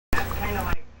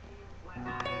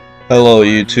Hello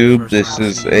YouTube, this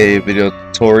is a video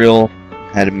tutorial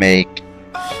how to make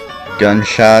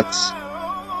gunshots,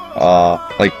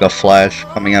 like the flash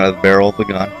coming out of the barrel of the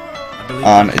gun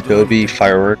on Adobe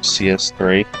Fireworks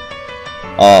CS3.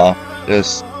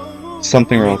 Just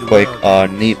something real quick, a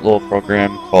neat little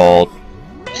program called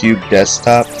Cube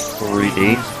Desktop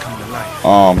 3D.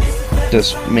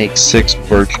 Just make 6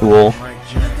 virtual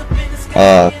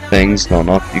things. Don't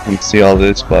know if you can see all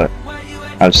this, but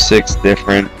I have 6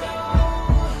 different.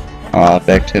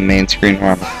 Back to the main screen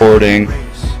where I'm recording,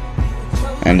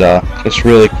 and just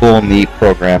really cool, neat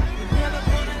program.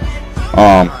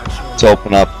 Let's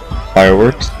open up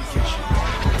Fireworks.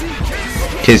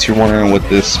 In case you're wondering what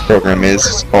this program is,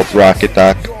 it's called Rocket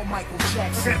Dock.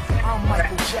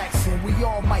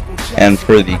 And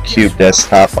for the Cube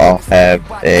Desktop, I'll have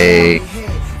a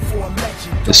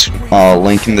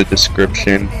link in the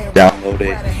description. Download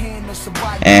it,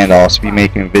 and I'll also be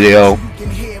making a video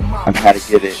on how to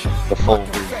get it, the full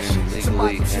version,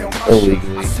 legally and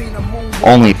illegally,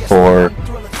 only for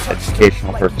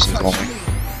educational purposes only.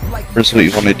 First, what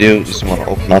you want to do is you want to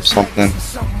open up something.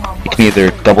 You can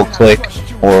either double click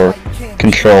or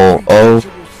Control O.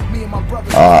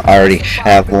 I already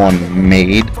have one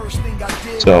made,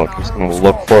 so I'm just going to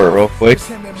look for it real quick.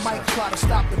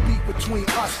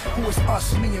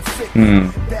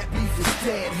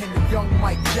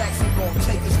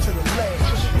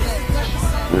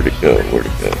 Where'd it go? Where'd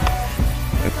it go?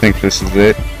 I think this is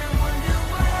it.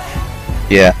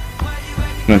 Yeah.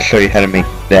 I'm going to show you how to make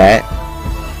that.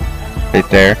 Right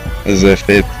there. As if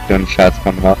it's gunshots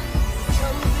coming up.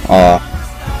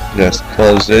 Just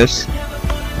close this.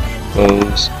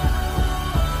 Close.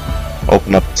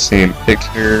 Open up the same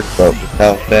picture, but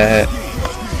without that.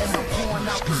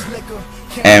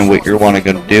 And what you're going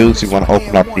to do is you want to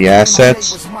open up the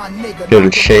assets. Go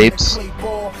to shapes.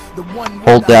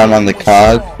 Hold down on the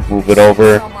cog, move it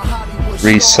over,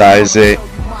 resize it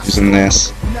using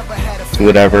this to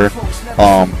whatever.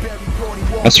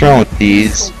 Mess around with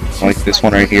these, like this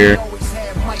one right here,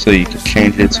 so you can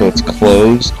change it so it's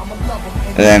closed.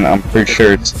 And then I'm pretty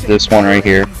sure it's this one right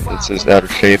here that says outer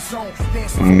shape.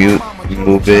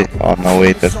 Move it. Oh no,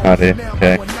 wait, that's not it.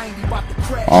 Okay.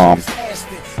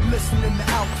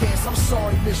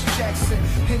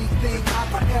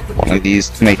 One of these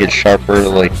to make it sharper,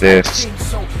 like this.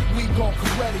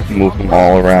 Move them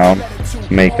all around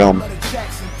to make them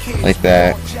like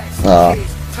that.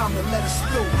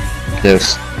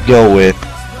 Just go with,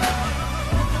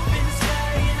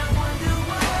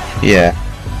 yeah,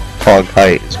 cog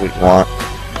height is what you want.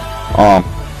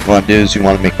 What you want to do is you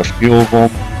want to make a few of them,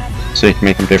 so you can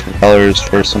make them different colors.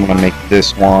 First, I'm going to make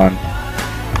this one.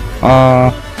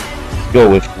 Go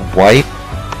with white.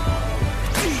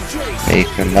 Make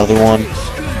another one.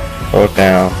 Throw it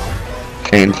down.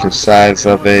 Change the size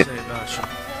of it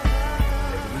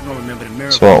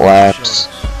so it laps.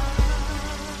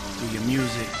 Do your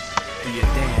music, do your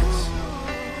dance,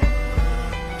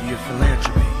 do your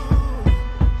philanthropy.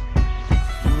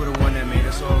 You were the one that made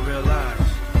us all realize.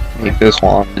 Make this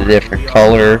one a different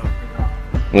color.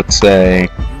 Let's say,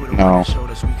 no,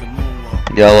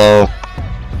 yellow.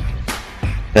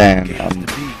 Then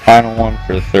final one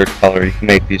for the third color. You can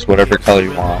make these whatever color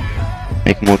you want.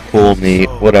 Make them look cool, neat,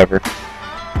 whatever.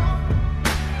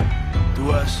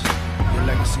 Through us, your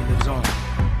legacy lives on.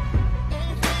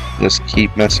 Just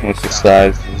keep messing with the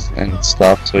sizes and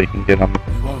stuff so you can get them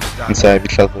inside of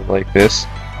each other like this.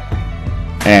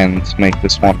 And make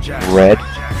this one red.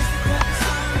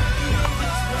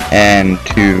 And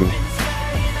to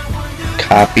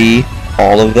copy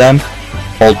all of them,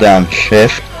 hold down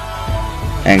Shift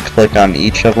and click on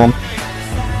each of them.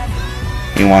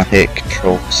 You want to hit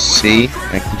Control C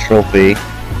and Control V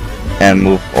and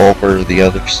move over the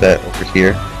other set over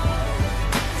here,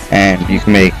 and you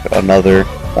can make another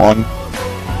one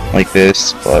like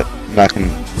this, but I'm not going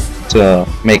to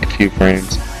make a few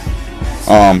frames.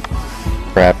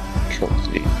 Crap, Control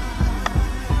C.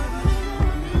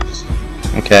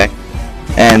 Okay,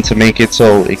 and to make it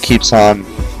so it keeps on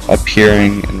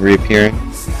appearing and reappearing,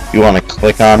 you want to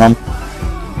click on them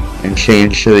and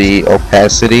change the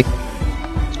opacity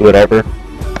to whatever,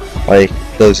 like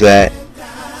does that.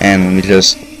 And let me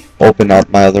just open up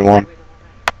my other one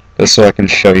just so I can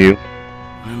show you.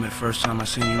 Remember the first time I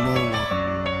seen you moonwalk?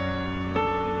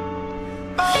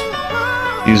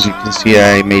 As you can see,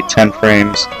 I made 10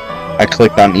 frames. I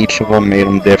clicked on each of them, made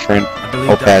them different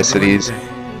opacities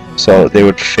so they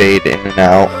would fade in and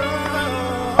out.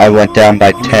 I went down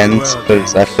by 10s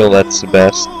because I feel that's the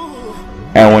best.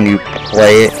 And when you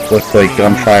play it with like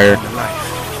gunfire,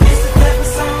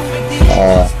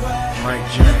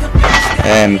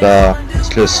 and it's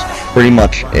just pretty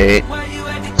much it.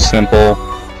 Simple,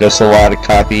 just a lot of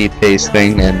copy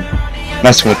pasting and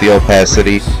messing with the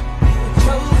opacity.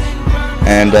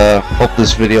 And hope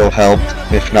this video helped.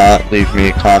 If not, leave me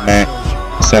a comment,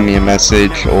 send me a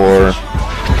message, or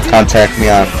contact me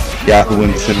on Yahoo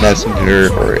Instant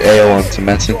Messenger or AOL Instant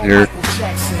Messenger.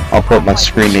 I'll put my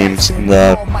screen names in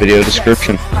the video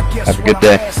description. Have a good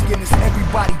day.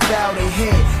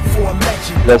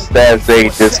 Just as a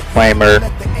disclaimer,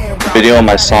 the video on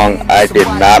my song I did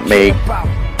not make.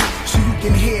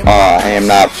 I am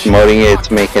not promoting it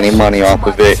to make any money off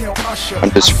of it.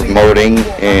 I'm just promoting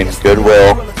in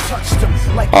goodwill.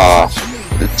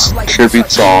 It's a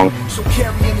tribute song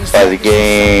by The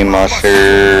Game,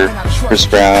 Usher, Chris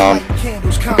Brown,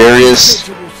 various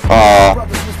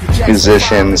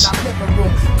musicians.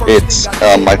 It's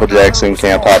Michael Jackson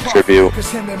Camp Pop tribute.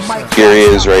 Here he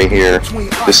is right here.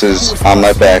 This is on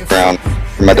my background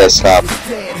for my desktop.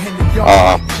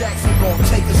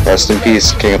 Rest in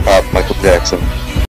peace, King of Pop, Michael Jackson.